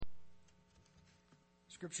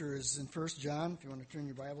Scripture is in 1 John, if you want to turn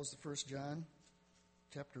your Bibles to 1 John,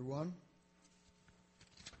 chapter 1.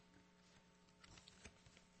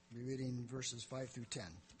 I'll be reading verses 5 through 10.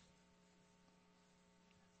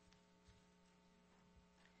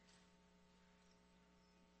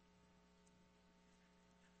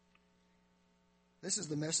 This is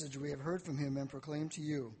the message we have heard from him and proclaim to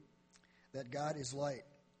you, that God is light,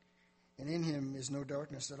 and in him is no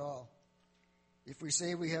darkness at all. If we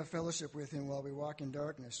say we have fellowship with him while we walk in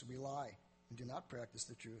darkness, we lie and do not practice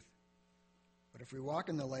the truth. But if we walk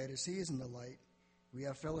in the light as he is in the light, we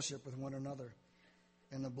have fellowship with one another.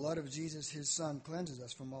 And the blood of Jesus, his Son, cleanses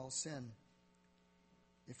us from all sin.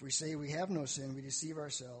 If we say we have no sin, we deceive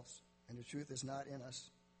ourselves, and the truth is not in us.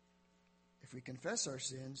 If we confess our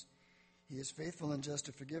sins, he is faithful and just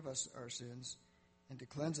to forgive us our sins and to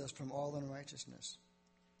cleanse us from all unrighteousness.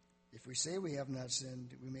 If we say we have not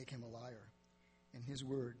sinned, we make him a liar, and his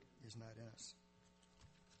word is not in us.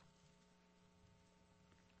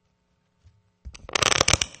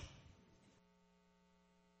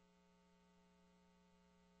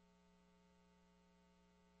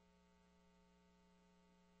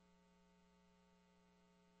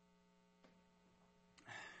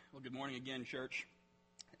 Well, good morning again, church.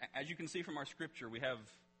 As you can see from our scripture, we have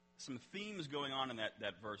some themes going on in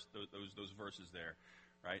that verse, those verses there,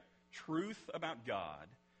 right? Truth about God,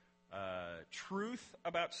 truth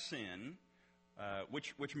about sin,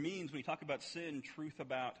 which means when you talk about sin, truth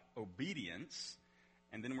about obedience,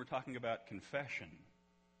 and then we're talking about confession.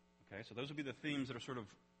 Okay, so those would be the themes that are sort of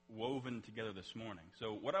woven together this morning.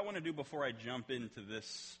 So what I want to do before I jump into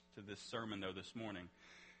this sermon, though, this morning,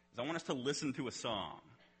 is I want us to listen to a song.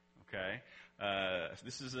 Okay,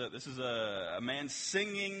 this is a man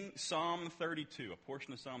singing Psalm 32, a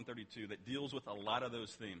portion of Psalm 32 that deals with a lot of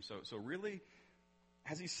those themes. So really,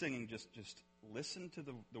 as he's singing, just listen to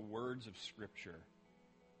the words of Scripture,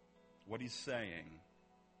 what he's saying,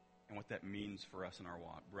 and what that means for us in our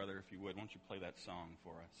walk. Brother, if you would, why don't you play that song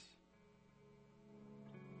for us?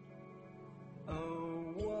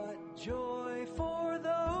 Oh, what joy for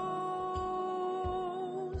those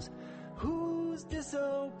whose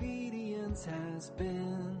disobedience has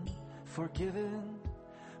been forgiven,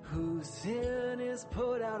 whose sin is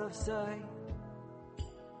put out of sight.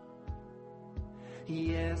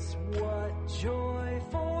 Yes, what joy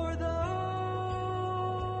for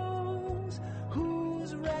those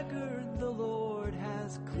whose record the Lord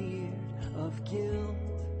has cleared of guilt,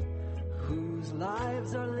 whose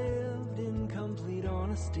lives are lived in complete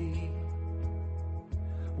honesty.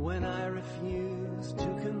 When I refuse to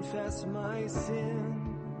confess my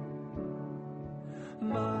sin,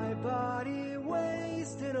 my body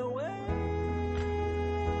wasted away,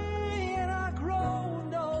 and I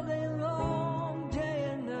groaned all day long,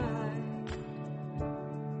 day and night.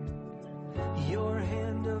 Your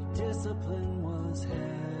hand of discipline was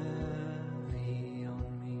heavy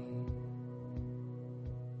on me.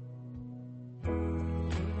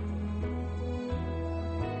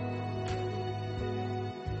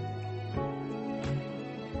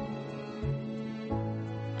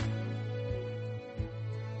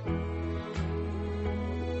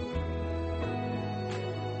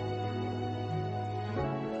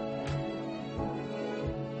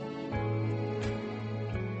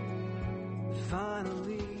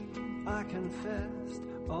 Finally, I confessed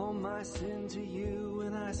all my sin to you,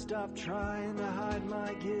 and I stopped trying to hide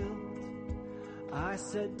my guilt. I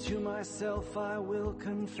said to myself, I will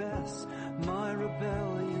confess my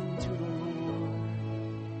rebellion to the Lord.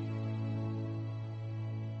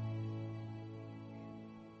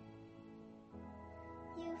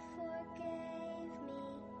 You forgave me,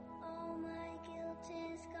 all my guilt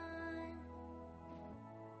is gone.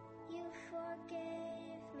 You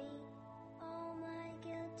forgave me, all my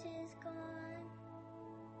guilt is gone.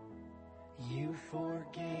 You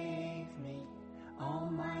forgave me, all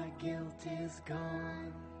my guilt is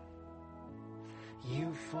gone.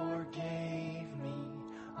 You forgave me,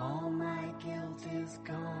 all my guilt is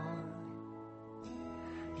gone.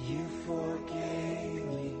 You forgave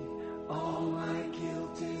me, all my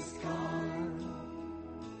guilt is gone.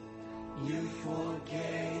 You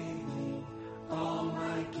forgave me, all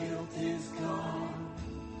my guilt is gone.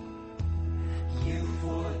 You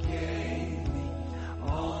forgave me,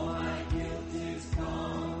 all my guilt is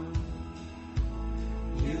gone.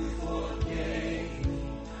 You forgave me,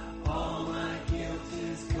 all my guilt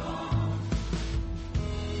is gone.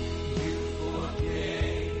 You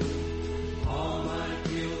forgave me, all my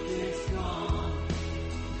guilt is gone.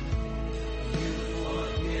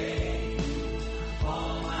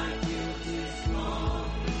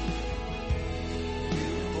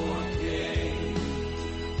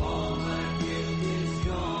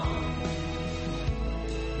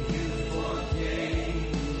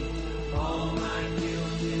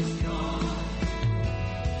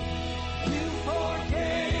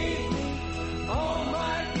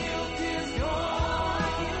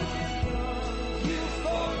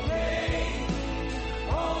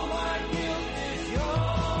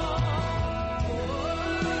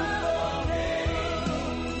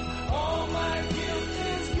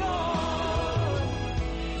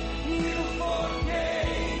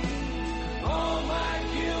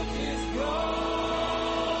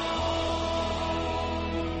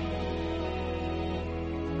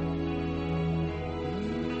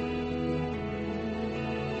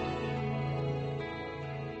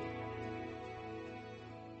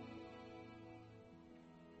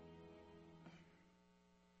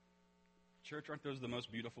 Church, aren't those the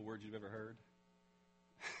most beautiful words you've ever heard?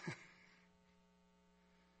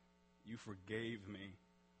 You forgave me.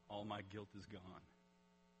 All my guilt is gone.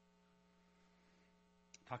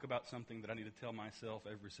 Talk about something that I need to tell myself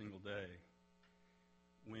every single day.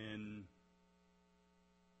 When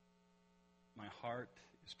my heart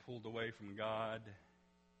is pulled away from God,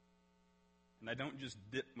 and I don't just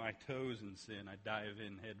dip my toes in sin, I dive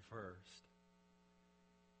in head first.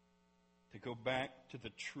 To go back to the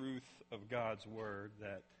truth of God's Word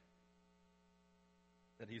that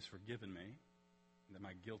He's forgiven me, and that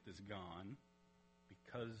my guilt is gone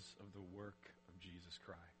because of the work of Jesus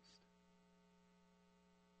Christ.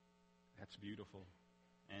 That's beautiful.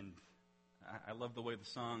 And I love the way the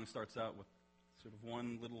song starts out with sort of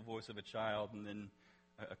one little voice of a child and then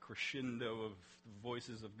a crescendo of the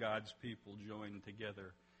voices of God's people joined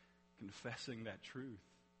together, confessing that truth.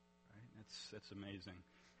 Right? That's amazing.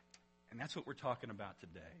 And that's what we're talking about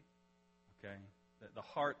today. Okay? The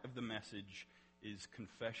heart of the message is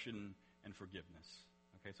confession and forgiveness.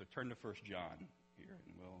 Okay, so turn to 1 John here,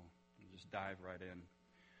 and we'll just dive right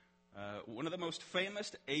in. One of the most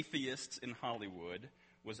famous atheists in Hollywood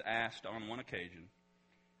was asked on one occasion,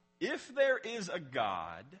 if there is a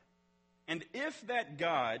God, and if that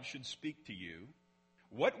God should speak to you,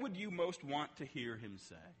 what would you most want to hear him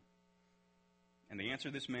say? And the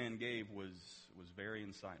answer this man gave was very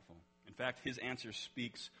insightful. In fact, his answer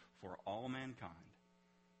speaks for all mankind.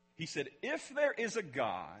 He said, if there is a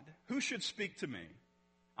God who should speak to me,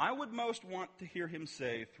 I would most want to hear him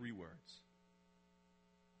say 3 words.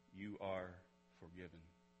 You are forgiven.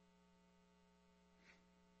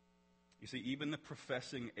 You see, even the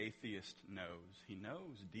professing atheist knows. He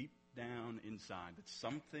knows deep down inside that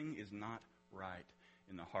something is not right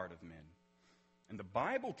in the heart of men. And the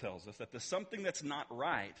Bible tells us that the something that's not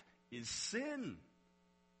right is sin.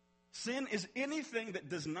 Sin is anything that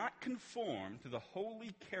does not conform to the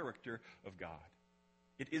holy character of God.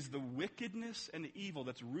 It is the wickedness and evil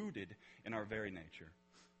that's rooted in our very nature.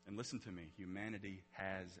 And listen to me, humanity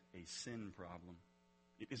has a sin problem.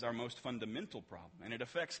 It is our most fundamental problem, and it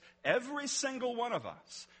affects every single one of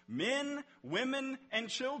us, men, women, and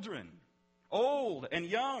children, old and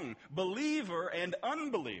young, believer and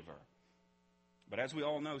unbeliever. But as we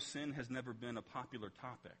all know, sin has never been a popular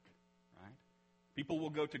topic, right? People will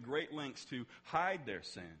go to great lengths to hide their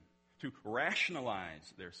sin, to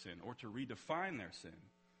rationalize their sin, or to redefine their sin.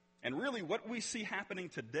 And really what we see happening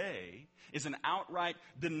today is an outright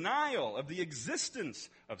denial of the existence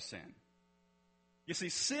of sin. You see,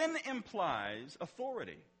 sin implies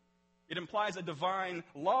authority. It implies a divine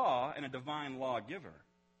law and a divine lawgiver.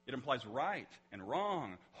 It implies right and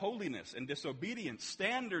wrong, holiness and disobedience,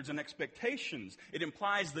 standards and expectations. It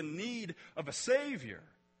implies the need of a Savior.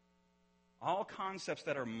 All concepts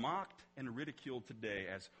that are mocked and ridiculed today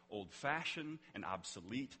as old-fashioned and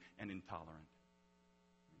obsolete and intolerant.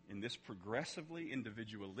 In this progressively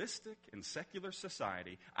individualistic and secular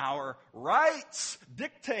society, our rights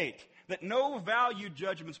dictate that no value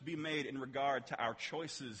judgments be made in regard to our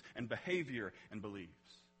choices and behavior and beliefs.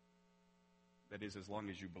 That is, as long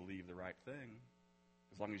as you believe the right thing,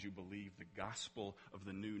 as long as you believe the gospel of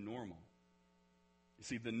the new normal. You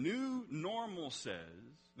see, the new normal says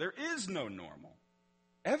there is no normal.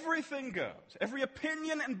 Everything goes. Every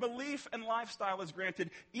opinion and belief and lifestyle is granted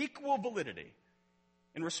equal validity.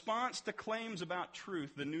 In response to claims about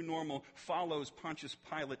truth, the new normal follows Pontius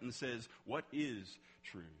Pilate and says, what is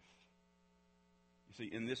truth? You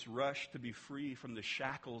see, in this rush to be free from the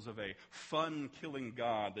shackles of a fun-killing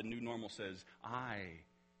God, the new normal says, I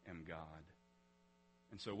am God.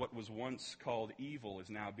 And so what was once called evil is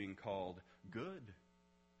now being called good.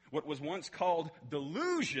 What was once called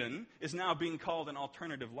delusion is now being called an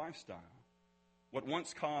alternative lifestyle. What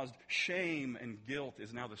once caused shame and guilt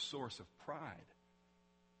is now the source of pride.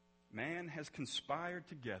 Man has conspired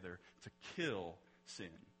together to kill sin.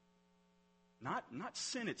 Not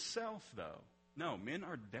sin itself, though. No, men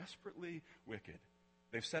are desperately wicked.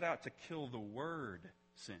 They've set out to kill the word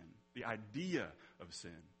sin, the idea of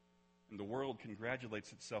sin. And the world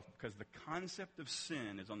congratulates itself because the concept of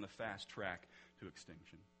sin is on the fast track to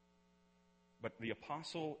extinction. But the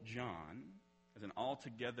Apostle John has an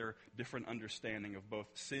altogether different understanding of both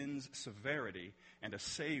sin's severity and a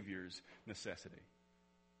Savior's necessity.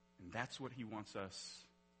 And that's what he wants us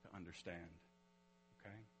to understand,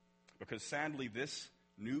 okay? Because sadly, this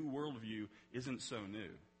new worldview isn't so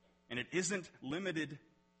new. And it isn't limited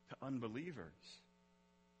to unbelievers.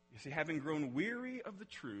 You see, having grown weary of the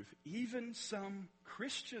truth, even some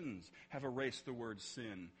Christians have erased the word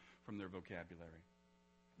sin from their vocabulary.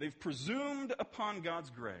 They've presumed upon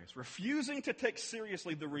God's grace, refusing to take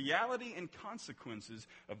seriously the reality and consequences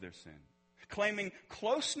of their sin. claiming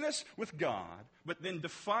closeness with God, but then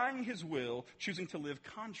defying his will, choosing to live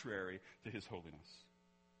contrary to his holiness.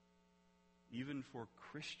 Even for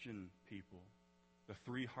Christian people, the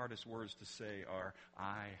three hardest words to say are,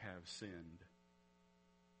 I have sinned.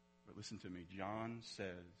 But listen to me, John says,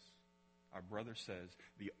 our brother says,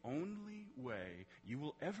 the only way you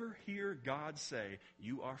will ever hear God say,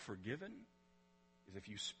 you are forgiven, is if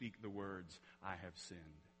you speak the words, I have sinned.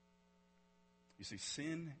 You see,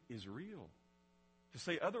 sin is real. To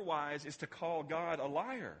say otherwise is to call God a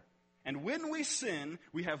liar. And when we sin,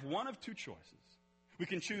 we have one of two choices. We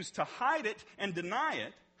can choose to hide it and deny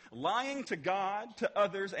it, lying to God, to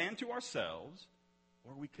others, and to ourselves,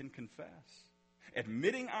 or we can confess,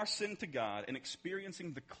 admitting our sin to God and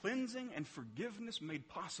experiencing the cleansing and forgiveness made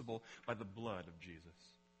possible by the blood of Jesus.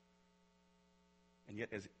 And yet,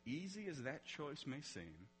 as easy as that choice may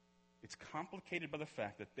seem, it's complicated by the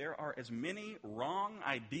fact that there are as many wrong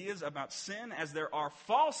ideas about sin as there are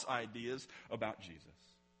false ideas about Jesus.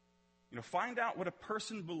 Find out what a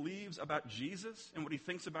person believes about Jesus and what he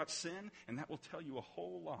thinks about sin, and that will tell you a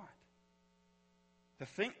whole lot. To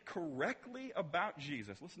think correctly about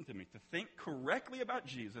Jesus, listen to me, to think correctly about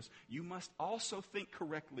Jesus, you must also think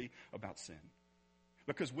correctly about sin.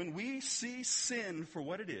 Because when we see sin for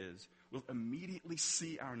what it is, we'll immediately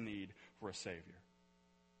see our need for a Savior.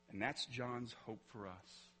 And that's John's hope for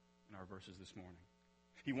us in our verses this morning.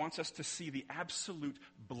 He wants us to see the absolute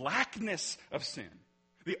blackness of sin,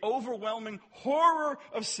 the overwhelming horror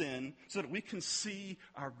of sin, so that we can see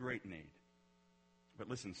our great need. But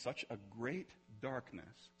listen, such a great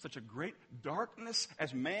darkness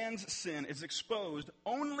as man's sin is exposed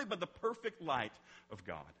only by the perfect light of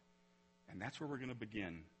God. And that's where we're going to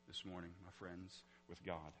begin this morning, my friends, with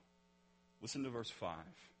God. Listen to verse 5,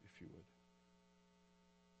 if you would.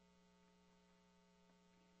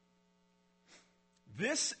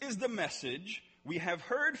 This is the message we have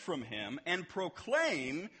heard from him and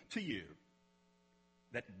proclaim to you,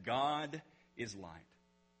 that God is light,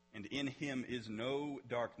 and in him is no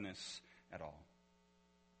darkness at all.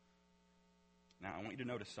 Now, I want you to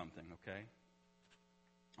notice something, okay?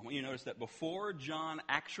 I want you to notice that before John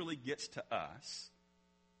actually gets to us,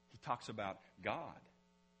 he talks about God.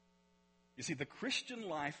 You see, the Christian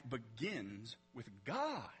life begins with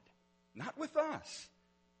God, not with us.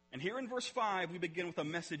 And here in verse 5, we begin with a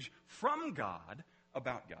message from God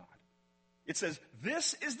about God. It says,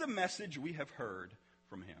 this is the message we have heard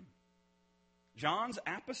from him. John's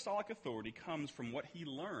apostolic authority comes from what he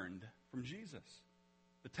learned from Jesus.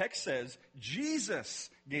 The text says, Jesus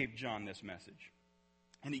gave John this message.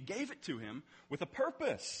 And he gave it to him with a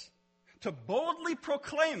purpose, to boldly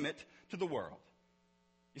proclaim it to the world.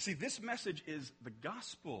 You see, this message is the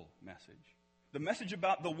gospel message. The message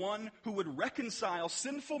about the one who would reconcile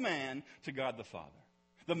sinful man to God the Father.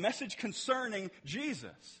 The message concerning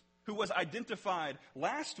Jesus, who was identified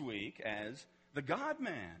last week as the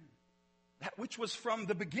God-man. That which was from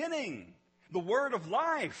the beginning, the word of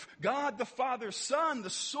life, God the Father's Son, the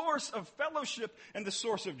source of fellowship and the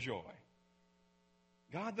source of joy.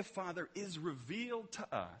 God the Father is revealed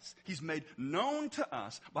to us. He's made known to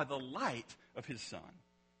us by the light of his Son.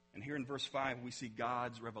 And here in verse 5, we see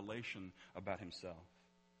God's revelation about himself.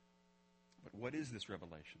 But what is this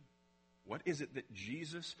revelation? What is it that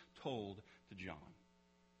Jesus told to John?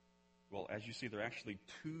 Well, as you see, there are actually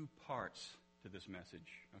two parts to this message.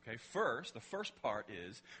 Okay, the first part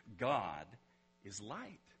is God is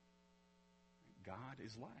light. God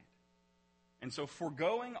is light. And so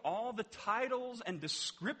foregoing all the titles and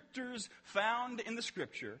descriptors found in the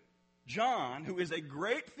Scripture, John, who is a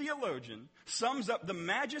great theologian, sums up the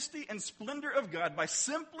majesty and splendor of God by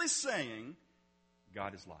simply saying,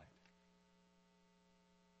 God is light.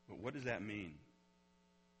 But what does that mean?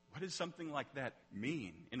 What does something like that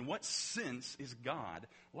mean? In what sense is God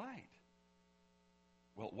light?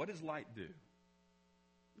 Well, what does light do?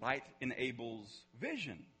 Light enables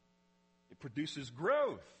vision. It produces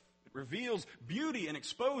growth. It reveals beauty and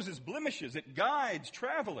exposes blemishes. It guides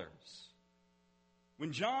travelers.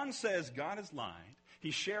 When John says God is light,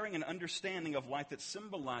 he's sharing an understanding of light that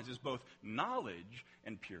symbolizes both knowledge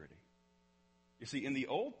and purity. You see, in the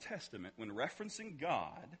Old Testament, when referencing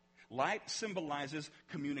God, light symbolizes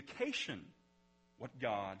communication, what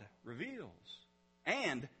God reveals,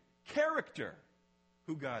 and character,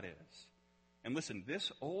 who God is. And listen,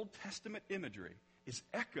 this Old Testament imagery is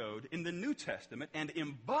echoed in the New Testament and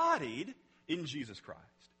embodied in Jesus Christ.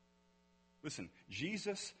 Listen,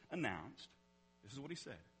 Jesus announced, this is what he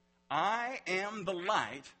said, I am the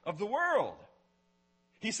light of the world.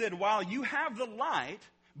 He said, while you have the light,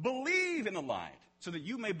 believe in the light so that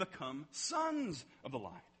you may become sons of the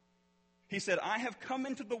light. He said, I have come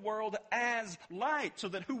into the world as light, so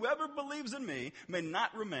that whoever believes in me may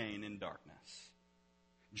not remain in darkness.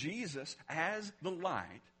 Jesus, as the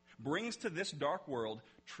light, brings to this dark world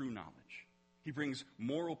true knowledge. He brings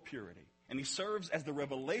moral purity, and he serves as the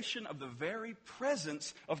revelation of the very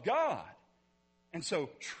presence of God. And so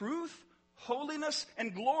truth, holiness,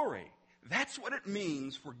 and glory, that's what it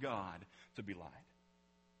means for God to be light.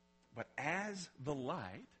 But as the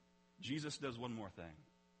light, Jesus does one more thing.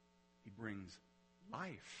 He brings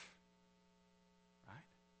life. Right?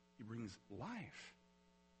 He brings life.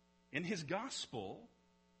 In his gospel,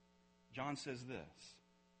 John says this.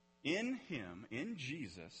 In him, in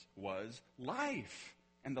Jesus, was life.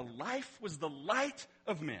 And the life was the light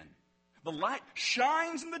of men. The light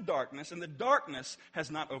shines in the darkness, and the darkness has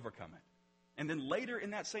not overcome it. And then later in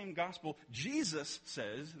that same gospel, Jesus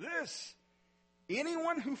says this.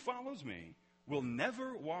 Anyone who follows me will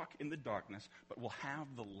never walk in the darkness, but will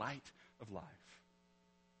have the light of life.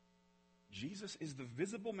 Jesus is the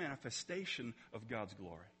visible manifestation of God's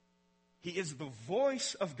glory. He is the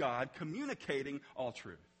voice of God communicating all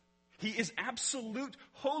truth. He is absolute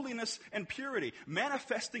holiness and purity,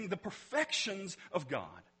 manifesting the perfections of God.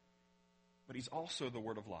 But he's also the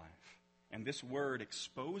word of life. And this word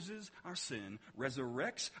exposes our sin,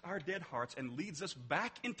 resurrects our dead hearts, and leads us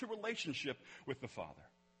back into relationship with the Father.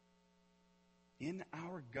 In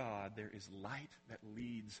our God, there is light that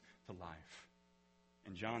leads to life.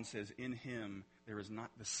 And John says, in him, there is not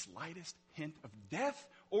the slightest hint of death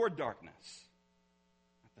or darkness.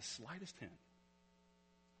 Not the slightest hint.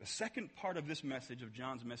 The second part of this message, of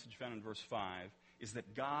John's message found in verse 5, is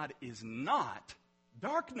that God is not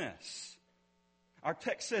darkness. Our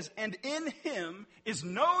text says, and in him is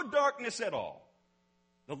no darkness at all.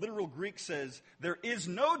 The literal Greek says, there is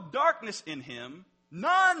no darkness in him,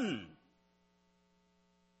 none.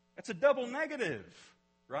 That's a double negative,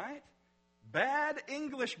 right? Bad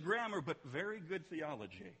English grammar, but very good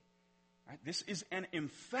theology. Right? This is an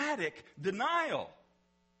emphatic denial.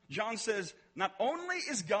 John says, not only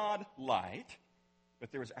is God light,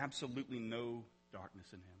 but there is absolutely no darkness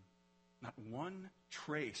in him. Not one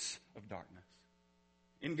trace of darkness.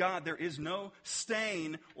 In God, there is no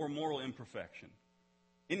stain or moral imperfection.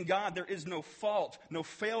 In God, there is no fault, no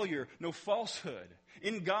failure, no falsehood.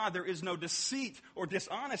 In God, there is no deceit or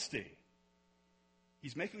dishonesty.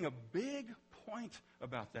 He's making a big point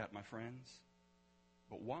about that, my friends.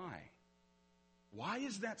 But why? Why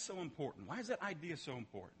is that so important? Why is that idea so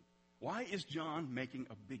important? Why is John making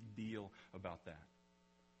a big deal about that?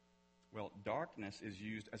 Well, darkness is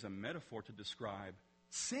used as a metaphor to describe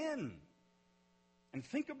sin. And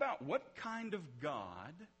think about what kind of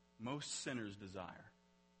God most sinners desire,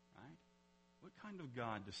 right? What kind of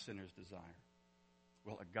God do sinners desire?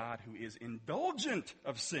 Well, a God who is indulgent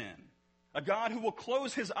of sin. A God who will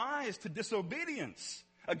close his eyes to disobedience.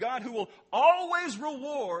 A God who will always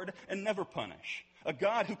reward and never punish. A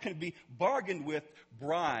God who can be bargained with,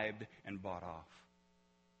 bribed, and bought off.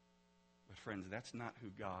 But friends, that's not who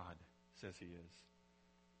God says he is.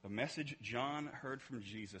 The message John heard from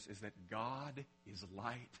Jesus is that God is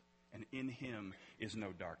light, and in him is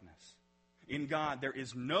no darkness. In God, there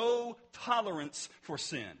is no tolerance for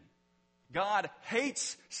sin. God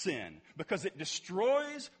hates sin because it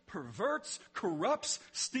destroys, perverts, corrupts,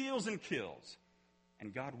 steals, and kills.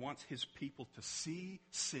 And God wants his people to see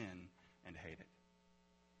sin and hate it.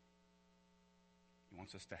 He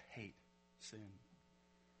wants us to hate sin.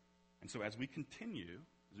 And so as we continue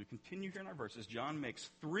here in our verses, John makes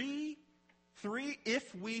three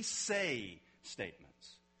if we say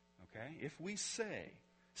statements. Okay? If we say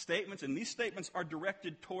statements, and these statements are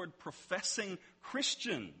directed toward professing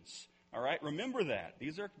Christians. All right? Remember that.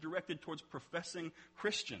 These are directed towards professing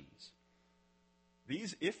Christians.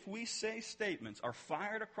 These if we say statements are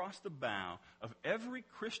fired across the bow of every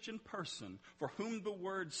Christian person for whom the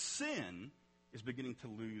word sin is beginning to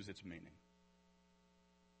lose its meaning.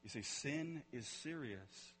 You see, sin is serious.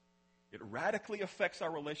 It radically affects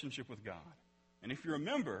our relationship with God. And if you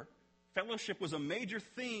remember, fellowship was a major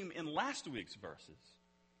theme in last week's verses.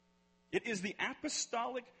 It is the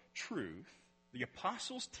apostolic truth, the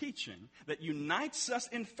apostles' teaching, that unites us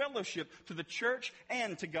in fellowship to the church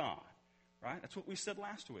and to God. Right? That's what we said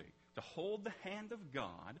last week. To hold the hand of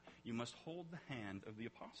God, you must hold the hand of the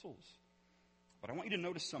apostles. But I want you to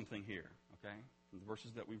notice something here, okay, from the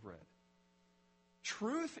verses that we've read.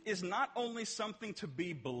 Truth is not only something to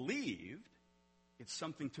be believed, it's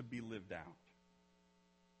something to be lived out.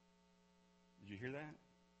 Did you hear that?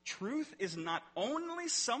 Truth is not only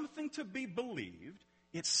something to be believed,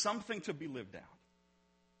 it's something to be lived out.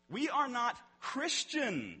 We are not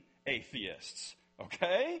Christian atheists,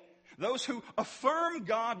 okay? those who affirm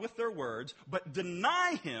God with their words, but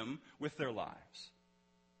deny him with their lives.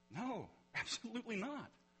 No, absolutely not.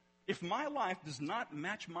 If my life does not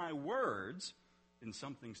match my words, then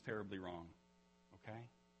something's terribly wrong. Okay?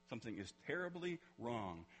 Something is terribly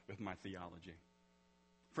wrong with my theology.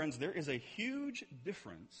 Friends, there is a huge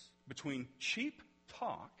difference between cheap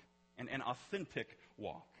talk and an authentic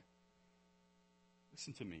walk.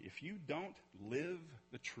 Listen to me. If you don't live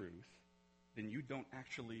the truth, then you don't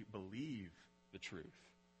actually believe the truth.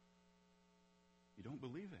 You don't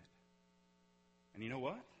believe it. And you know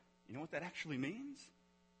what? You know what that actually means?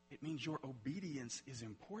 It means your obedience is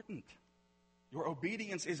important. Your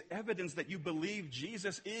obedience is evidence that you believe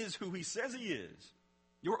Jesus is who he says he is.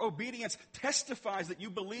 Your obedience testifies that you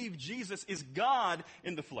believe Jesus is God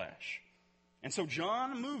in the flesh. And so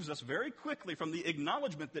John moves us very quickly from the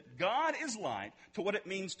acknowledgement that God is light to what it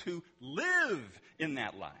means to live in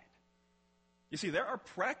that light. You see, there are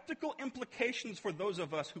practical implications for those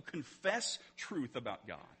of us who confess truth about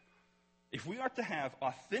God. If we are to have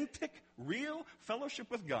authentic, real fellowship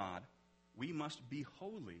with God, we must be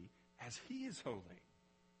holy as he is holy.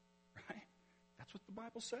 Right? That's what the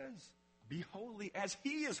Bible says. Be holy as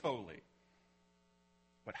he is holy.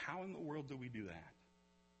 But how in the world do we do that?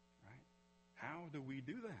 Right? How do we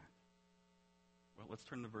do that? Well, let's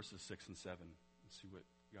turn to verses 6 and 7 and see what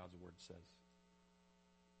God's word says.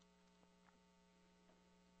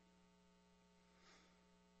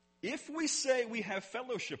 If we say we have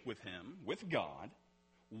fellowship with him, with God,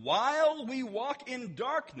 while we walk in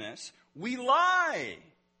darkness, we lie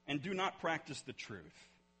and do not practice the truth.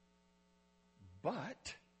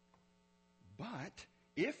 But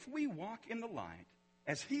if we walk in the light,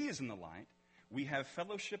 as he is in the light, we have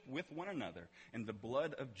fellowship with one another, and the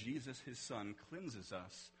blood of Jesus, his Son, cleanses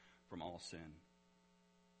us from all sin.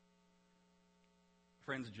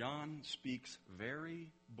 Friends, John speaks very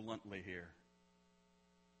bluntly here.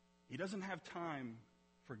 He doesn't have time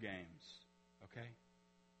for games, okay?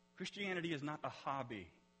 Christianity is not a hobby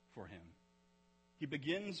for him. He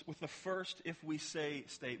begins with the first "if we say"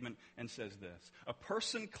 statement and says this: a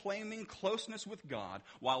person claiming closeness with God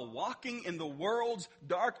while walking in the world's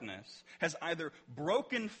darkness has either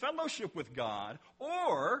broken fellowship with God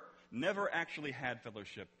or never actually had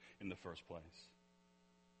fellowship in the first place.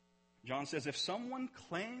 John says if someone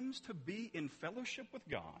claims to be in fellowship with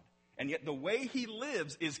God, and yet the way he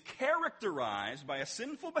lives is characterized by a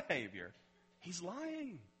sinful behavior, he's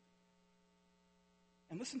lying.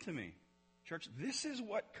 And listen to me, church, this is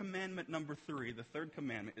what commandment number 3, the third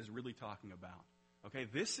commandment, is really talking about. Okay,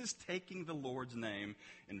 this is taking the Lord's name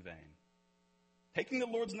in vain. Taking the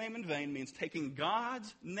Lord's name in vain means taking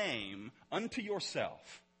God's name unto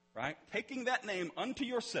yourself, right? Taking that name unto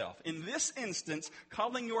yourself. In this instance,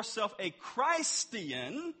 calling yourself a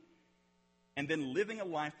Christian, and then living a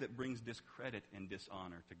life that brings discredit and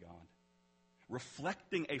dishonor to God.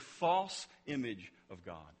 Reflecting a false image of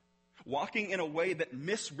God. Walking in a way that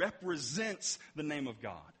misrepresents the name of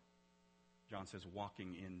God. John says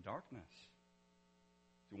walking in darkness.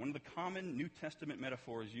 So one of the common New Testament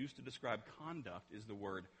metaphors used to describe conduct is the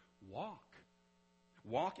word walk.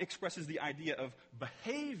 Walk expresses the idea of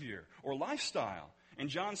behavior or lifestyle. And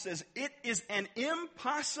John says it is an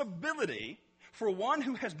impossibility for one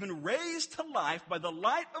who has been raised to life by the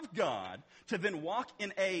light of God to then walk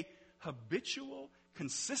in a habitual,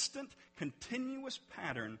 consistent, continuous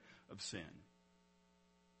pattern of sin.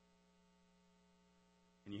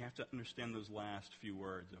 And you have to understand those last few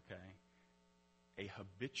words, okay? A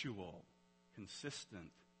habitual, consistent,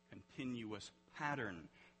 continuous pattern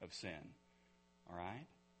of sin. All right?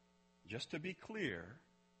 Just to be clear,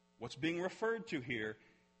 what's being referred to here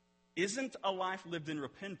isn't a life lived in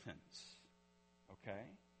repentance. Okay?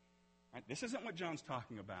 Right? This isn't what John's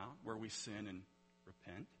talking about, where we sin and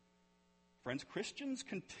repent. Friends, Christians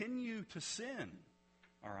continue to sin,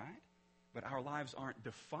 all right? But our lives aren't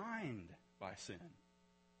defined by sin.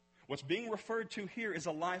 What's being referred to here is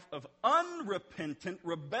a life of unrepentant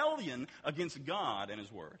rebellion against God and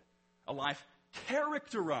his word. A life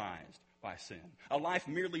characterized by sin. A life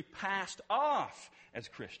merely passed off as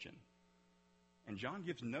Christian. And John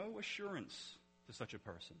gives no assurance to such a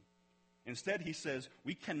person. Instead, he says,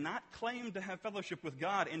 we cannot claim to have fellowship with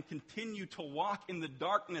God and continue to walk in the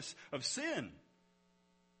darkness of sin.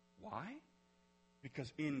 Why?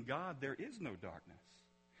 Because in God there is no darkness.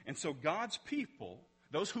 And so God's people,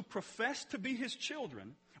 those who profess to be his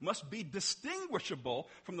children, must be distinguishable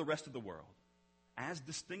from the rest of the world. As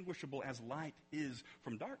distinguishable as light is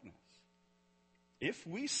from darkness. If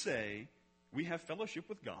we say we have fellowship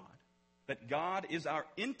with God, that God is our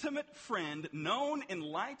intimate friend known in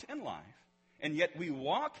light and life, And yet we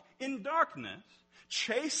walk in darkness,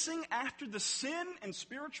 chasing after the sin and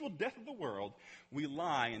spiritual death of the world. We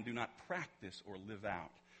lie and do not practice or live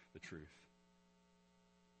out the truth.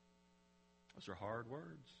 Those are hard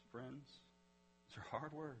words, friends. Those are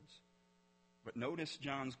hard words. But notice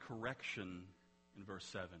John's correction in verse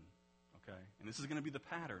 7, okay? And this is going to be the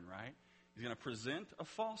pattern, right? He's going to present a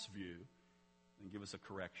false view and give us a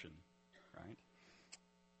correction, right?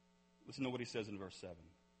 Listen to what he says in verse 7.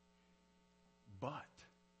 But,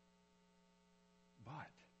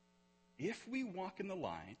 if we walk in the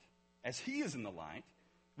light, as he is in the light,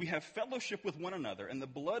 we have fellowship with one another, and the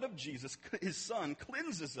blood of Jesus, his Son,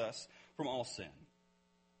 cleanses us from all sin.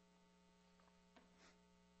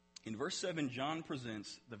 In verse 7, John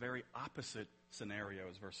presents the very opposite scenario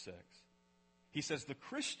as verse 6. He says the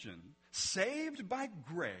Christian, saved by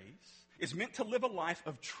grace, is meant to live a life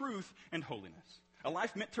of truth and holiness, a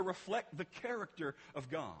life meant to reflect the character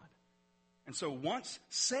of God. And so once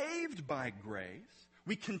saved by grace,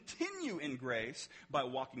 we continue in grace by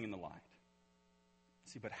walking in the light.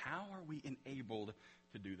 See, but how are we enabled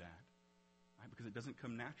to do that? Right? Because it doesn't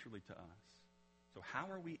come naturally to us. So how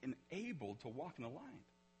are we enabled to walk in the light?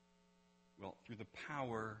 Well, through the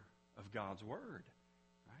power of God's Word,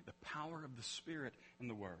 right? The power of the Spirit and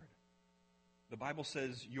the Word. The Bible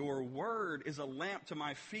says, your Word is a lamp to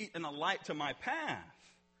my feet and a light to my path.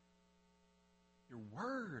 Your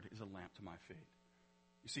Word is a lamp to my feet.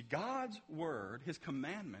 You see, God's Word, His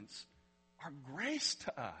commandments, are grace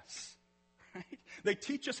to us. Right? They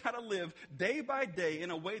teach us how to live day by day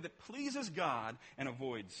in a way that pleases God and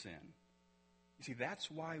avoids sin. You see,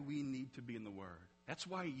 that's why we need to be in the Word. That's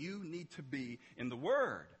why you need to be in the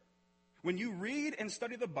Word. When you read and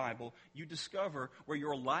study the Bible, you discover where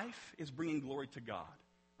your life is bringing glory to God.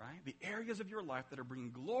 Right? The areas of your life that are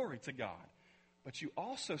bringing glory to God. But you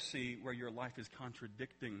also see where your life is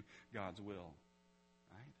contradicting God's will.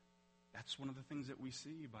 Right? That's one of the things that we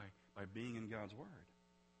see by being in God's Word.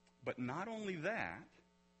 But not only that,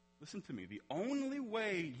 listen to me, the only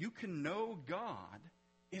way you can know God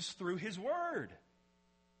is through His Word.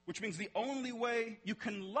 Which means the only way you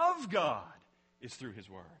can love God is through His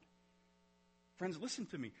Word. Friends, listen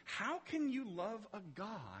to me. How can you love a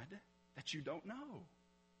God that you don't know?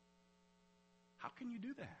 How can you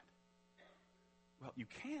do that? Well, you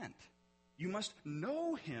can't. You must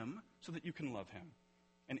know Him so that you can love Him.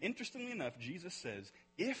 And interestingly enough, Jesus says,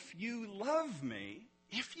 if you love me,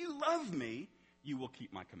 you will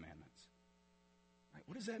keep my commandments. Right?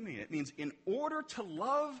 What does that mean? It means in order to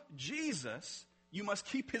love Jesus, you must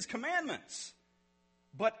keep His commandments.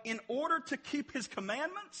 But in order to keep His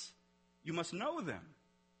commandments, you must know them.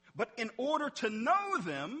 But in order to know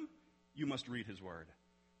them, you must read His Word.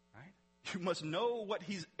 Right? You must know what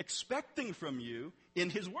He's expecting from you in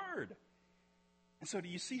His Word. And so do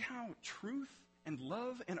you see how truth and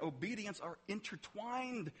love and obedience are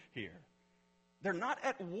intertwined here? They're not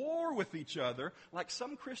at war with each other like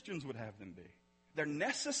some Christians would have them be. They're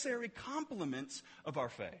necessary complements of our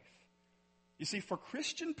faith. You see, for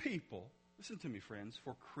Christian people, listen to me, friends,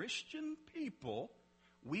 for Christian people,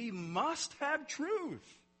 we must have truth.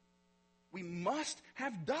 We must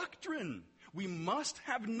have doctrine. We must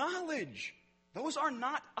have knowledge. Those are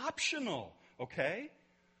not optional, okay?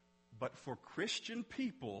 But for Christian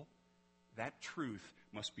people, that truth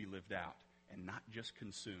must be lived out and not just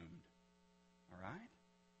consumed. All right?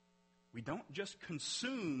 We don't just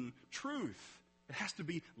consume truth. It has to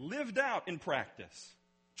be lived out in practice.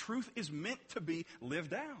 Truth is meant to be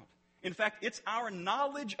lived out. In fact, it's our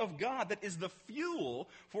knowledge of God that is the fuel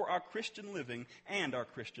for our Christian living and our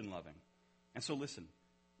Christian loving. And so listen,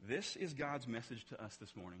 this is God's message to us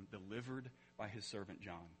this morning, delivered by His servant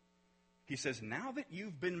John. He says, now that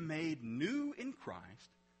you've been made new in Christ,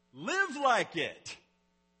 live like it.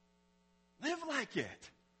 Live like it.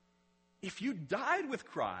 If you died with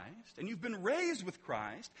Christ and you've been raised with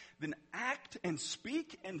Christ, then act and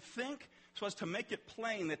speak and think so as to make it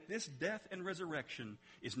plain that this death and resurrection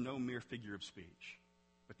is no mere figure of speech,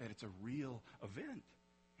 but that it's a real event.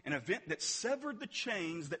 An event that severed the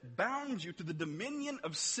chains that bound you to the dominion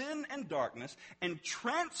of sin and darkness and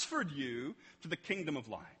transferred you to the kingdom of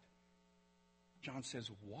light. John says,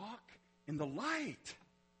 walk in the light.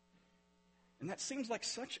 And that seems like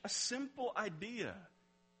such a simple idea,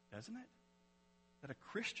 doesn't it? That a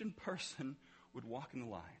Christian person would walk in the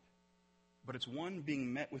light. But it's one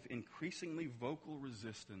being met with increasingly vocal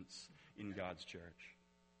resistance in God's church.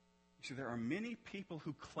 You see, there are many people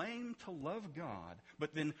who claim to love God,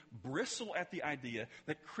 but then bristle at the idea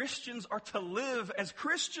that Christians are to live as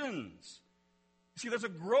Christians. You see, there's a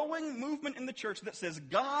growing movement in the church that says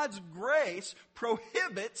God's grace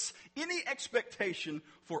prohibits any expectation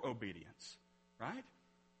for obedience. right?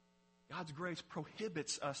 God's grace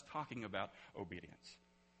prohibits us talking about obedience.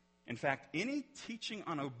 In fact, any teaching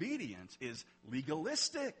on obedience is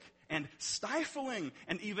legalistic and stifling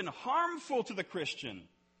and even harmful to the Christian.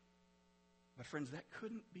 But friends, that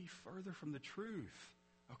couldn't be further from the truth,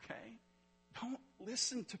 okay? Don't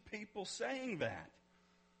listen to people saying that.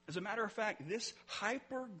 As a matter of fact, this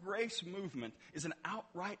hyper-grace movement is an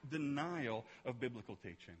outright denial of biblical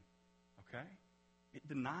teaching, okay? It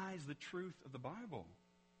denies the truth of the Bible.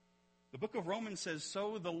 The book of Romans says,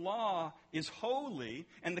 so the law is holy,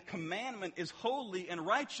 and the commandment is holy and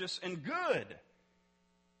righteous and good.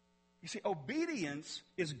 You see, obedience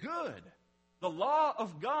is good. The law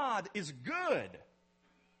of God is good.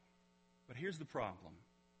 But here's the problem,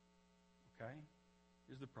 okay?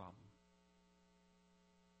 Here's the problem.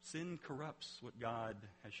 Sin corrupts what God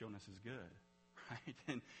has shown us is good, right?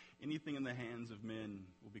 And anything in the hands of men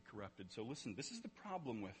will be corrupted. So listen, this is the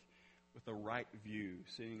problem with a right view,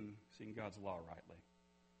 seeing God's law rightly.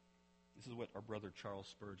 This is what our brother Charles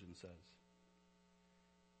Spurgeon says.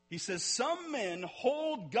 He says, some men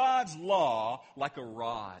hold God's law like a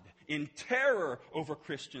rod in terror over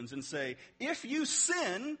Christians and say, if you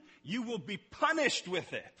sin, you will be punished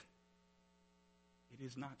with it. It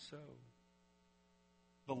is not so.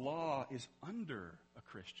 The law is under a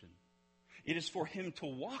Christian. It is for him to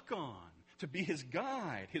walk on, to be his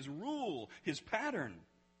guide, his rule, his pattern.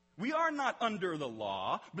 We are not under the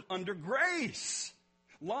law, but under grace.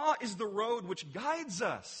 Law is the road which guides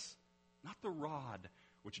us, not the rod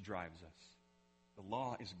which drives us. The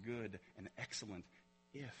law is good and excellent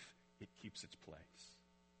if it keeps its place.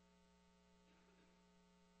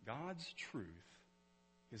 God's truth,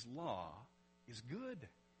 his law, is good.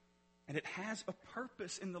 And it has a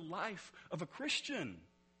purpose in the life of a Christian.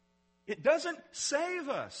 It doesn't save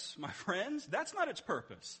us, my friends. That's not its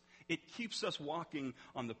purpose. It keeps us walking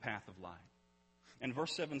on the path of life. And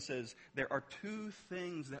verse 7 says, there are two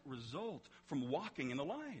things that result from walking in the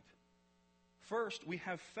light. First, we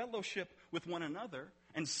have fellowship with one another.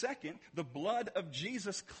 And second, the blood of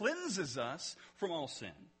Jesus cleanses us from all sin.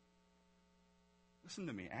 Listen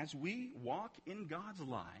to me. As we walk in God's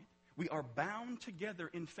light, we are bound together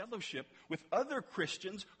in fellowship with other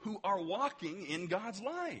Christians who are walking in God's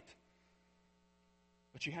light.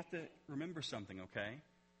 But you have to remember something, okay?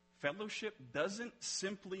 Fellowship doesn't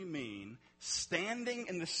simply mean standing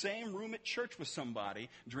in the same room at church with somebody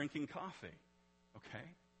drinking coffee, okay?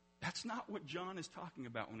 That's not what John is talking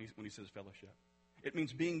about when he says fellowship. It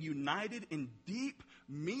means being united in deep,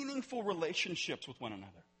 meaningful relationships with one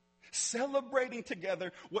another, celebrating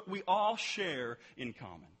together what we all share in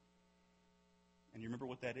common. And you remember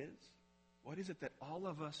what that is? What is it that all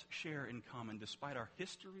of us share in common despite our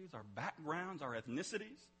histories, our backgrounds, our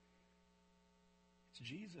ethnicities? It's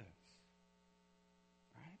Jesus.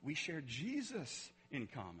 Right? We share Jesus in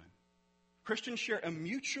common. Christians share a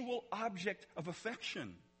mutual object of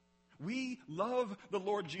affection. We love the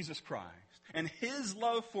Lord Jesus Christ, and his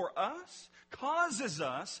love for us causes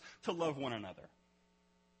us to love one another.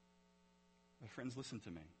 But friends, listen to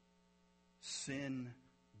me. Sin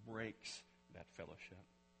breaks that fellowship.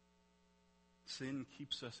 Sin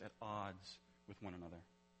keeps us at odds with one another.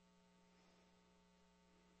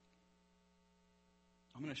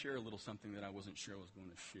 I'm going to share a little something that I wasn't sure I was going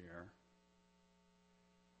to share.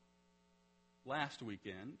 Last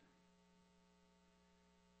weekend,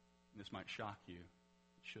 this might shock you,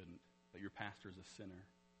 it shouldn't, but your pastor is a sinner,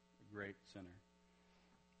 a great sinner.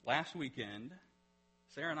 Last weekend,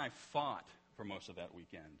 Sarah and I fought for most of that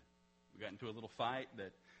weekend. We got into a little fight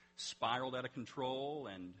that spiraled out of control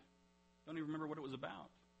and don't even remember what it was about.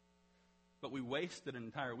 But we wasted an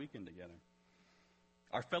entire weekend together.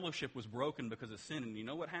 Our fellowship was broken because of sin, and you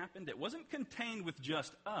know what happened? It wasn't contained with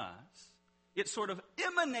just us. It sort of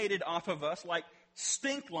emanated off of us like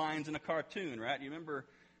stink lines in a cartoon, right? You remember,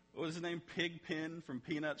 what was his name? Pigpen from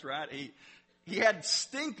Peanuts, right? He had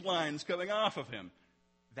stink lines coming off of him.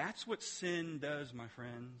 That's what sin does, my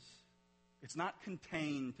friends. It's not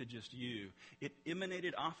contained to just you. It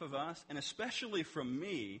emanated off of us, and especially from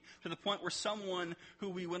me, to the point where someone who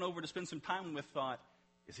we went over to spend some time with thought,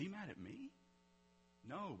 is he mad at me?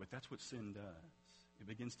 No, but that's what sin does. It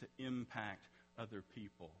begins to impact other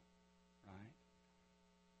people, right?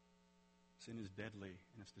 Sin is deadly,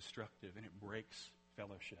 and it's destructive, and it breaks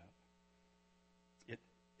fellowship.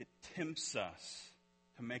 It tempts us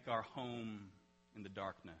to make our home in the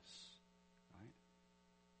darkness.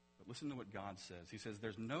 But listen to what God says. He says,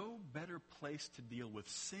 there's no better place to deal with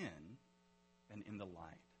sin than in the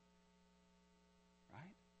light.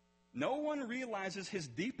 Right? No one realizes his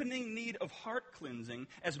deepening need of heart cleansing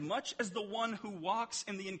as much as the one who walks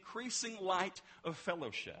in the increasing light of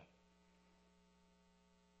fellowship.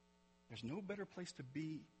 There's no better place to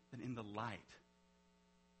be than in the light,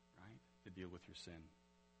 right, to deal with your sin.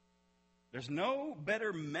 There's no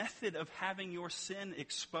better method of having your sin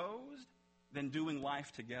exposed than doing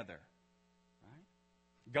life together,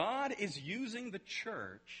 right? God is using the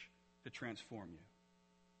church to transform you,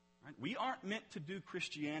 right? We aren't meant to do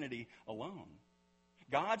Christianity alone.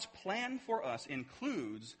 God's plan for us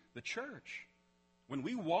includes the church. When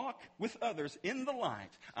we walk with others in the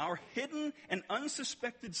light, our hidden and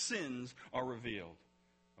unsuspected sins are revealed,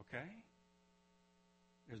 okay?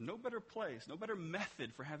 There's no better place, no better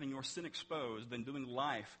method for having your sin exposed than doing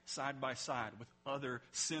life side by side with other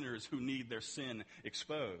sinners who need their sin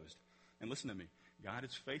exposed. And listen to me, God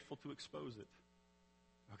is faithful to expose it.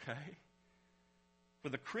 Okay? For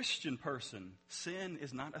the Christian person, sin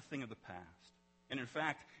is not a thing of the past. And in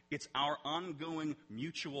fact, it's our ongoing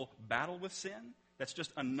mutual battle with sin. That's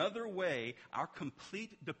just another way our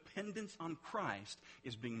complete dependence on Christ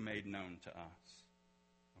is being made known to us.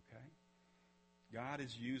 Okay? God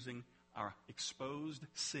is using our exposed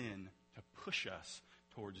sin to push us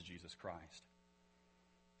towards Jesus Christ.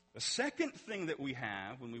 The second thing that we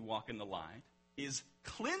have when we walk in the light is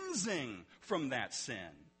cleansing from that sin.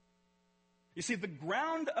 You see, the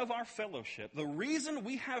ground of our fellowship, the reason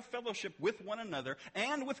we have fellowship with one another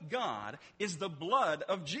and with God, is the blood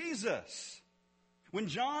of Jesus. When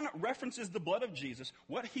John references the blood of Jesus,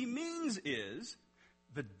 what he means is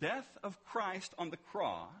the death of Christ on the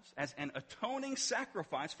cross as an atoning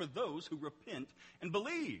sacrifice for those who repent and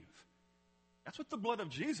believe. That's what the blood of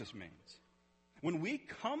Jesus means. When we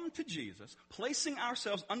come to Jesus, placing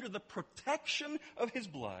ourselves under the protection of his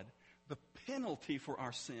blood, the penalty for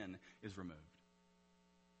our sin is removed.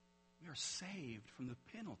 We are saved from the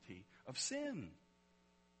penalty of sin.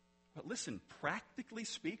 But listen, practically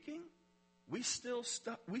speaking, we still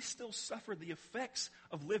suffer the effects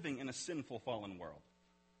of living in a sinful, fallen world.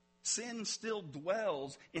 Sin still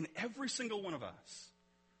dwells in every single one of us.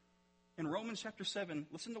 In Romans chapter 7,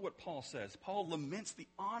 listen to what Paul says. Paul laments the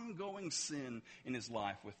ongoing sin in his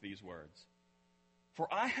life with these words.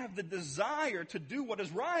 For I have the desire to do what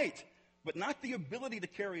is right, but not the ability to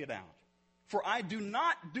carry it out. For I do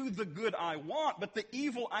not do the good I want, but the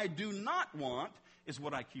evil I do not want is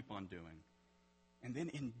what I keep on doing. And then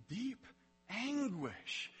in deep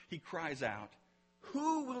anguish, he cries out,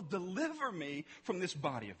 who will deliver me from this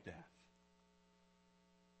body of death?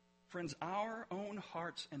 Friends, our own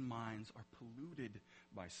hearts and minds are polluted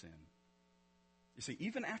by sin. You see,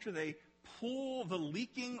 even after they pull the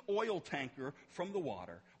leaking oil tanker from the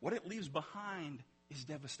water, what it leaves behind is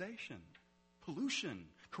devastation, pollution,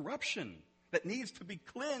 corruption that needs to be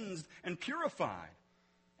cleansed and purified.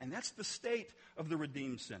 And that's the state of the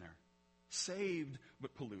redeemed sinner, saved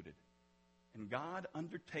but polluted. And God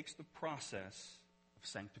undertakes the process of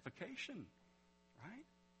sanctification,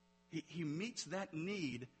 right? He meets that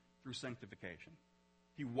need through sanctification.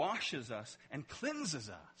 He washes us and cleanses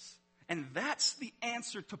us. And that's the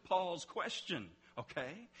answer to Paul's question,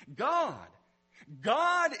 okay?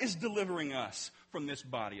 God is delivering us from this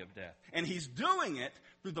body of death. And he's doing it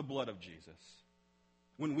through the blood of Jesus.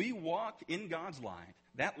 When we walk in God's light,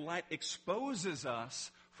 that light exposes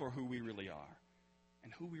us for who we really are.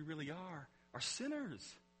 And who we really are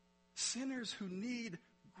sinners. Sinners who need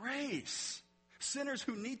grace. Sinners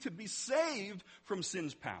who need to be saved from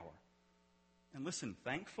sin's power. And listen,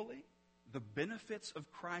 thankfully, the benefits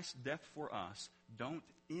of Christ's death for us don't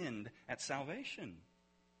end at salvation.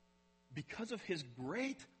 Because of his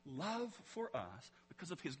great love for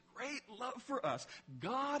us,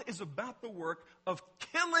 God is about the work of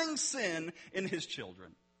killing sin in his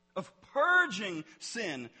children, of purging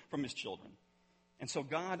sin from his children. And so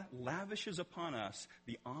God lavishes upon us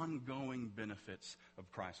the ongoing benefits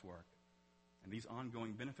of Christ's work. And these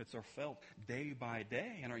ongoing benefits are felt day by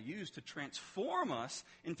day and are used to transform us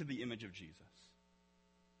into the image of Jesus.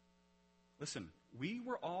 Listen, we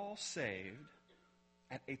were all saved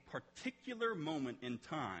at a particular moment in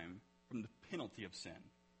time from the penalty of sin.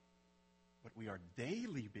 But we are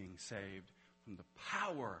daily being saved from the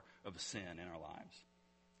power of sin in our lives.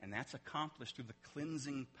 And that's accomplished through the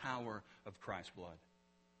cleansing power of Christ's blood.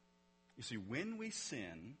 You see, when we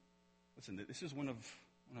sin, listen, this is one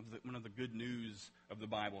of the good news of the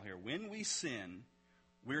Bible here. When we sin,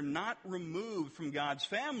 we're not removed from God's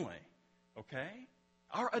family, okay?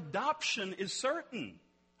 Our adoption is certain.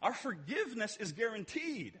 Our forgiveness is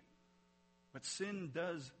guaranteed. But sin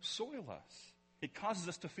does soil us. It causes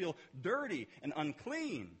us to feel dirty and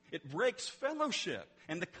unclean. It breaks fellowship.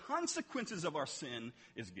 And the consequences of our sin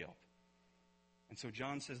is guilt. And so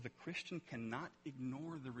John says the Christian cannot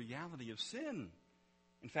ignore the reality of sin.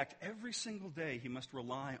 In fact, every single day he must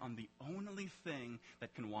rely on the only thing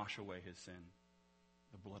that can wash away his sin,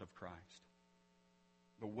 the blood of Christ.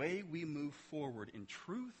 The way we move forward in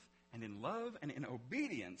truth and in love and in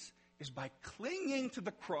obedience is by clinging to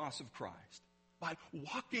the cross of Christ, by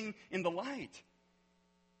walking in the light.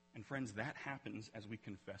 And friends, that happens as we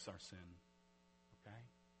confess our sin, okay?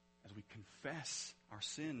 As we confess our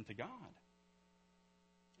sin to God.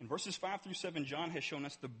 In verses 5 through 7, John has shown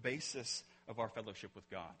us the basis of our fellowship with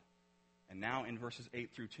God. And now in verses 8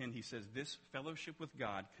 through 10, he says this fellowship with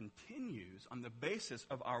God continues on the basis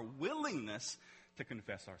of our willingness to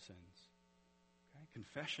confess our sins. Okay?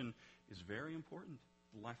 Confession is very important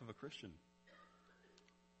in the life of a Christian.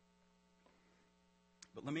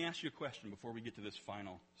 But let me ask you a question before we get to this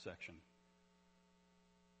final section.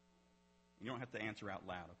 You don't have to answer out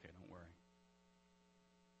loud, okay? Don't worry.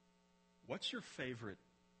 What's your favorite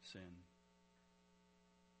sin?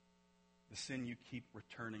 The sin you keep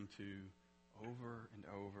returning to over and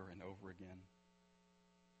over and over again.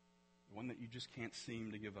 The one that you just can't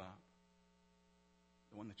seem to give up.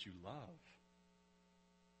 The one that you love.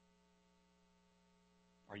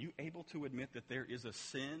 Are you able to admit that there is a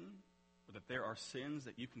sin, or that there are sins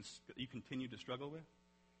that you continue to struggle with?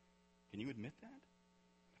 Can you admit that?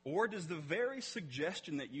 Or does the very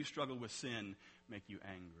suggestion that you struggle with sin make you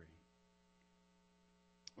angry?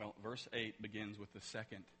 Well, verse 8 begins with the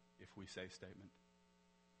second if we say statement.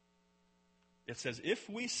 It says, if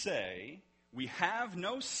we say we have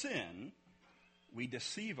no sin, we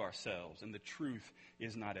deceive ourselves and the truth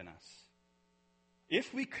is not in us.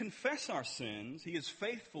 If we confess our sins, he is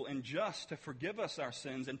faithful and just to forgive us our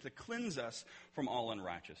sins and to cleanse us from all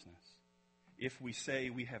unrighteousness. If we say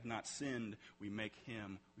we have not sinned, we make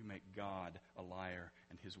God a liar,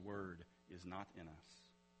 and his word is not in us.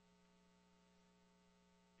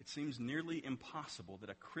 It seems nearly impossible that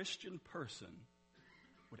a Christian person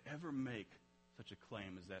would ever make such a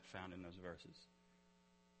claim as that found in those verses.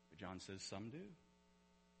 But John says some do.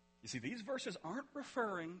 You see, these verses aren't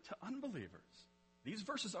referring to unbelievers. These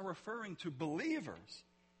verses are referring to believers.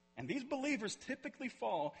 And these believers typically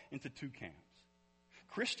fall into two camps.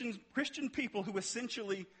 Christian people who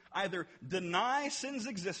essentially either deny sin's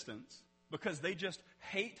existence because they just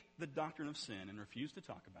hate the doctrine of sin and refuse to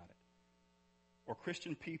talk about it. Or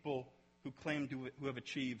Christian people who claim who have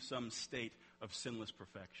achieved some state of sinless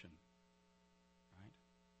perfection. Right?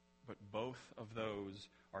 But both of those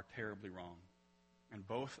are terribly wrong. And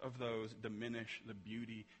both of those diminish the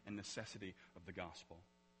beauty and necessity of the gospel.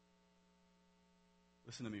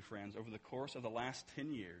 Listen to me, friends. Over the course of the last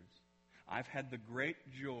 10 years, I've had the great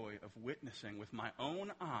joy of witnessing with my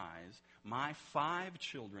own eyes my 5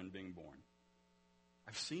 children being born.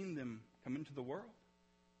 I've seen them come into the world,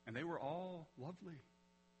 and they were all lovely.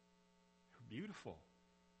 They were beautiful.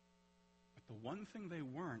 But the one thing they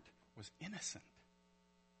weren't was innocent.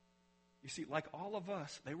 You see, like all of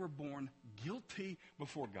us, they were born guilty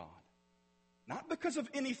before God. Not because of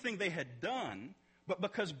anything they had done, but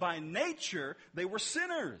because by nature they were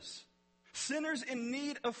sinners. Sinners in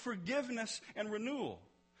need of forgiveness and renewal.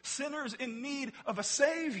 Sinners in need of a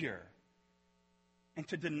Savior. And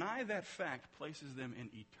to deny that fact places them in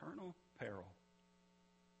eternal peril.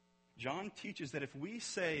 John teaches that if we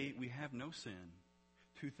say we have no sin,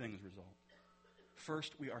 2 things result.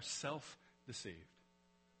 First, we are self-deceived.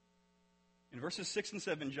 In verses 6 and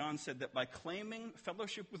 7, John said that by claiming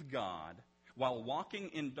fellowship with God while walking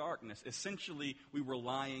in darkness, essentially we were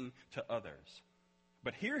lying to others.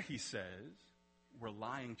 But here he says we're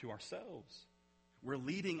lying to ourselves. We're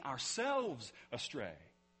leading ourselves astray.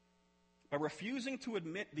 By refusing to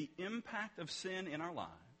admit the impact of sin in our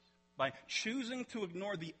lives, by choosing to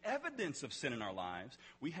ignore the evidence of sin in our lives,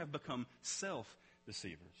 we have become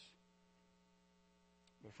self-deceivers.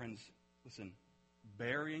 But friends, listen,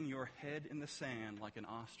 burying your head in the sand like an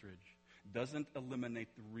ostrich doesn't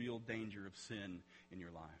eliminate the real danger of sin in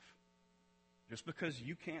your life. Just because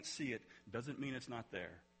you can't see it doesn't mean it's not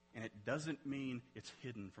there. And it doesn't mean it's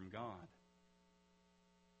hidden from God.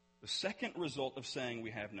 The second result of saying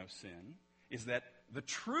we have no sin is that the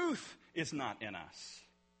truth is not in us.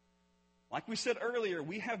 Like we said earlier,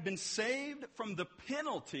 we have been saved from the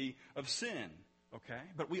penalty of sin, okay?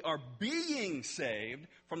 But we are being saved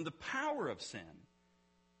from the power of sin.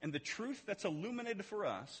 And the truth that's illuminated for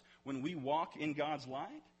us when we walk in God's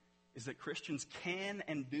light is that Christians can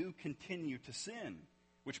and do continue to sin,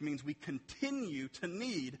 which means we continue to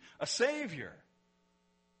need a Savior.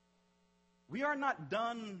 We are not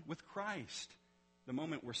done with Christ the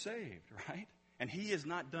moment we're saved, right? And He is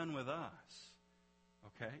not done with us,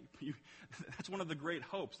 okay? That's one of the great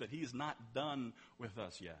hopes, that He is not done with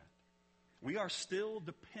us yet. We are still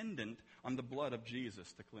dependent on the blood of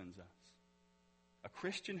Jesus to cleanse us. A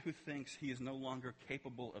Christian who thinks he is no longer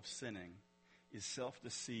capable of sinning is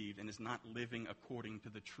self-deceived and is not living according to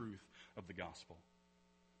the truth of the gospel.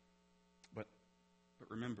 But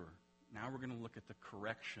remember, now we're going to look at the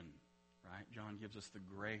correction, right? John gives us the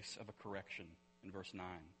grace of a correction in verse 9.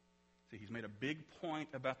 See, he's made a big point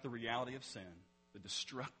about the reality of sin, the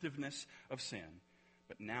destructiveness of sin,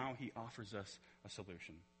 but now he offers us a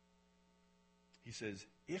solution. He says,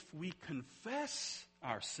 if we confess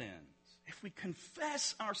our sins,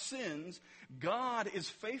 God is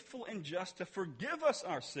faithful and just to forgive us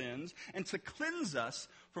our sins and to cleanse us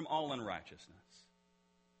from all unrighteousness.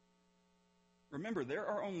 Remember, there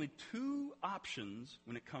are only two options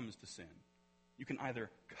when it comes to sin. You can either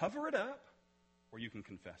cover it up or you can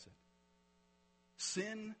confess it.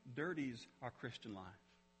 Sin dirties our Christian life.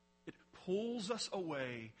 It pulls us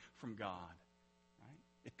away from God. Right?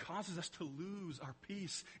 It causes us to lose our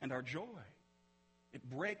peace and our joy. It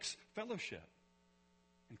breaks fellowship.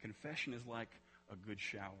 And confession is like a good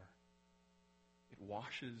shower. It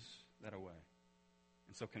washes that away.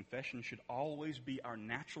 And so confession should always be our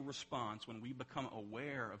natural response when we become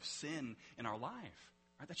aware of sin in our life.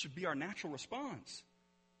 Right? That should be our natural response.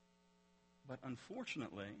 But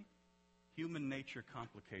unfortunately, human nature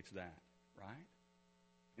complicates that, right?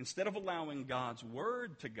 Instead of allowing God's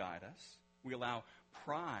word to guide us, we allow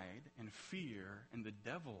pride and fear and the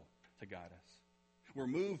devil to guide us. We're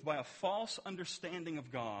moved by a false understanding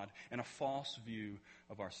of God and a false view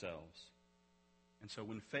of ourselves. And so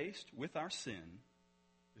when faced with our sin,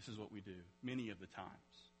 this is what we do many of the times,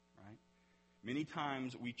 right? Many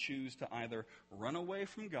times we choose to either run away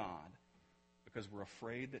from God because we're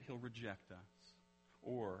afraid that he'll reject us,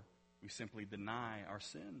 or we simply deny our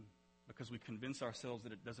sin because we convince ourselves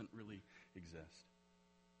that it doesn't really exist.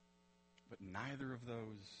 But neither of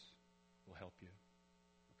those will help you.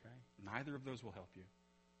 Okay? Neither of those will help you.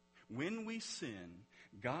 When we sin,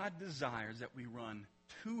 God desires that we run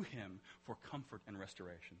to him for comfort and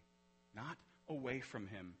restoration, not away from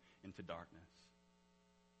him into darkness.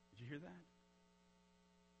 Did you hear that?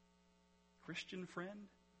 Christian friend,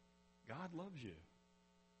 God loves you.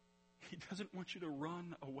 He doesn't want you to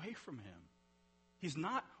run away from him. He's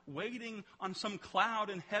not waiting on some cloud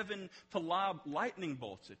in heaven to lob lightning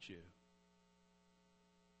bolts at you.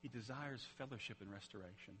 He desires fellowship and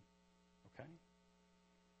restoration. Okay?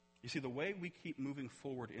 You see, the way we keep moving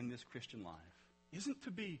forward in this Christian life isn't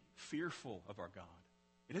to be fearful of our God.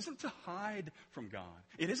 It isn't to hide from God.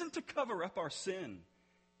 It isn't to cover up our sin.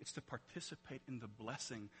 It's to participate in the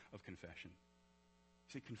blessing of confession.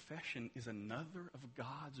 See, confession is another of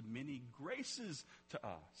God's many graces to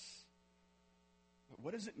us. But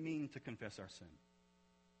what does it mean to confess our sin?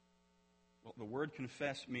 Well, the word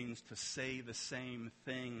confess means to say the same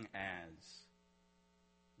thing as.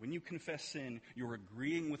 When you confess sin, you're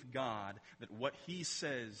agreeing with God that what he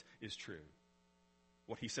says is true.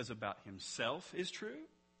 What he says about himself is true,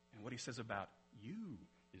 and what he says about you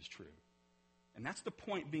is true. And that's the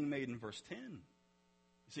point being made in verse 10.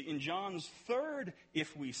 See, in John's third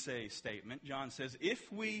 "if we say" statement, John says,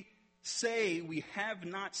 if we say we have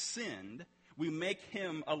not sinned, we make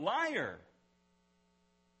him a liar.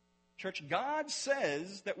 Church, God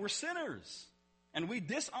says that we're sinners, and we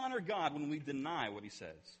dishonor God when we deny what he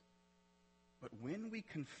says. But when we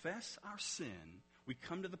confess our sin, we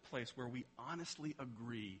come to the place where we honestly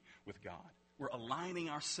agree with God. We're aligning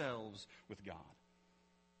ourselves with God.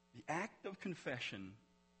 The act of confession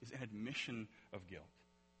is an admission of guilt.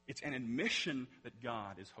 It's an admission that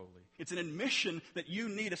God is holy. It's an admission that you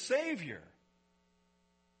need a Savior.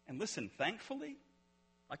 And listen, thankfully,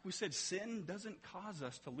 like we said, sin doesn't cause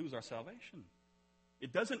us to lose our salvation.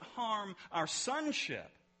 It doesn't harm our sonship.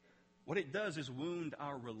 What it does is wound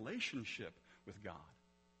our relationship with God.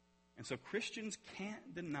 And so Christians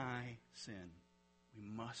can't deny sin. We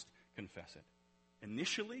must confess it.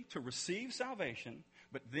 Initially, to receive salvation,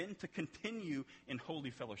 but then to continue in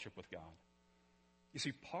holy fellowship with God. You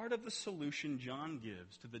see, part of the solution John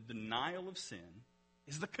gives to the denial of sin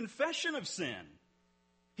is the confession of sin.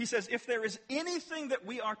 He says, if there is anything that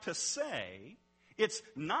we are to say, it's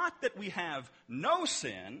not that we have no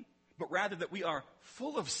sin, but rather that we are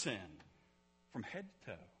full of sin from head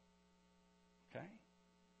to toe. Okay?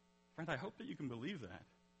 Friend, I hope that you can believe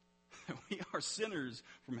that. We are sinners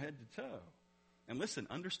from head to toe. And listen,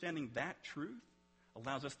 understanding that truth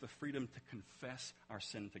allows us the freedom to confess our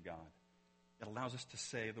sin to God. It allows us to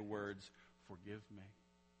say the words, forgive me.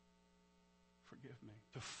 Forgive me.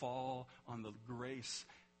 To fall on the grace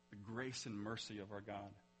and mercy of our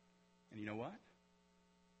God. And you know what?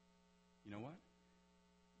 You know what?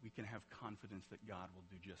 We can have confidence that God will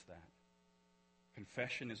do just that.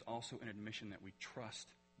 Confession is also an admission that we trust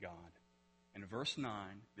God. And verse 9,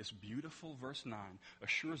 this beautiful verse 9,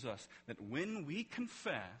 assures us that when we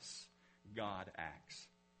confess, God acts.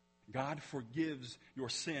 God forgives your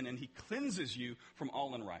sin, and he cleanses you from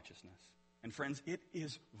all unrighteousness. And friends, it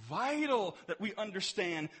is vital that we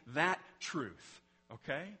understand that truth,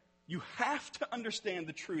 okay? You have to understand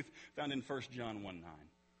the truth found in 1 John 1:9.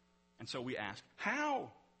 And so we ask,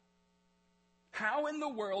 how? How in the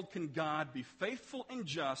world can God be faithful and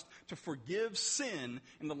just to forgive sin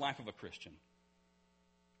in the life of a Christian?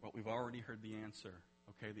 Well, we've already heard the answer.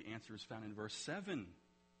 Okay, the answer is found in verse 7.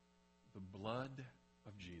 The blood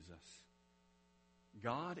of Jesus.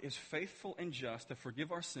 God is faithful and just to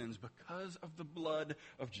forgive our sins because of the blood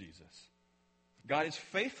of Jesus. God is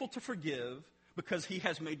faithful to forgive because he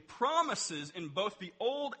has made promises in both the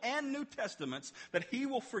Old and New Testaments that he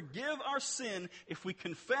will forgive our sin if we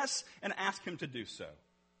confess and ask him to do so.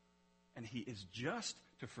 And he is just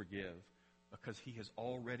to forgive because he has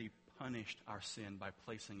already punished our sin by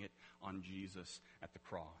placing it on Jesus at the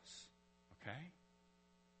cross. Okay?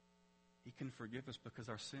 He can forgive us because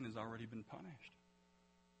our sin has already been punished.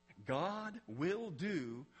 God will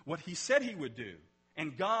do what he said he would do.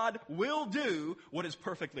 And God will do what is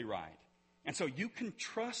perfectly right. And so you can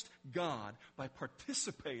trust God by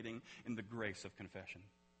participating in the grace of confession.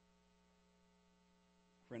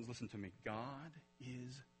 Friends, listen to me. God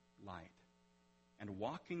is light. And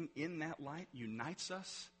walking in that light unites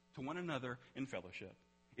us to one another in fellowship.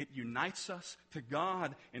 It unites us to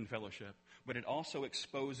God in fellowship, but it also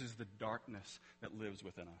exposes the darkness that lives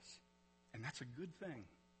within us. And that's a good thing.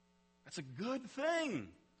 That's a good thing.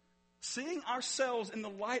 Seeing ourselves in the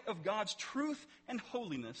light of God's truth and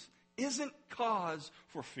holiness isn't cause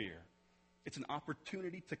for fear. It's an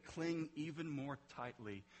opportunity to cling even more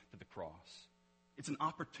tightly to the cross. It's an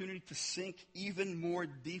opportunity to sink even more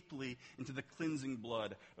deeply into the cleansing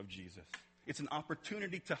blood of Jesus. It's an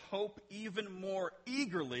opportunity to hope even more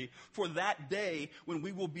eagerly for that day when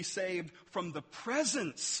we will be saved from the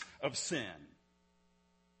presence of sin.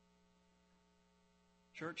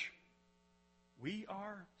 Church, we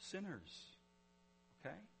are sinners,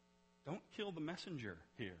 okay? Don't kill the messenger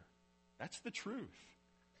here. That's the truth.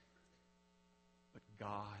 But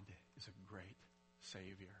God is a great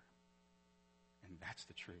Savior, and that's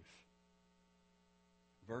the truth.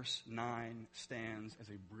 Verse 9 stands as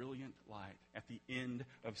a brilliant light at the end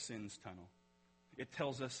of sin's tunnel. It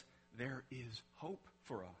tells us there is hope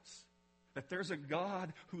for us, that there's a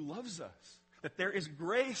God who loves us, that there is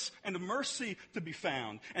grace and mercy to be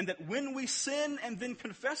found, and that when we sin and then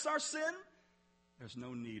confess our sin, there's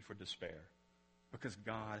no need for despair, because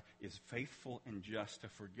God is faithful and just to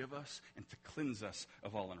forgive us and to cleanse us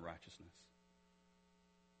of all unrighteousness.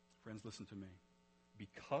 Friends, listen to me.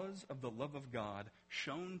 Because of the love of God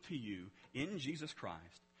shown to you in Jesus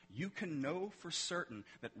Christ, you can know for certain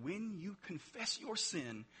that when you confess your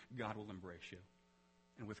sin, God will embrace you.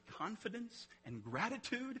 And with confidence and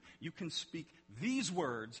gratitude, you can speak these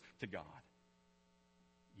words to God.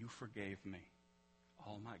 You forgave me.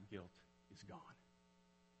 All my guilt is gone.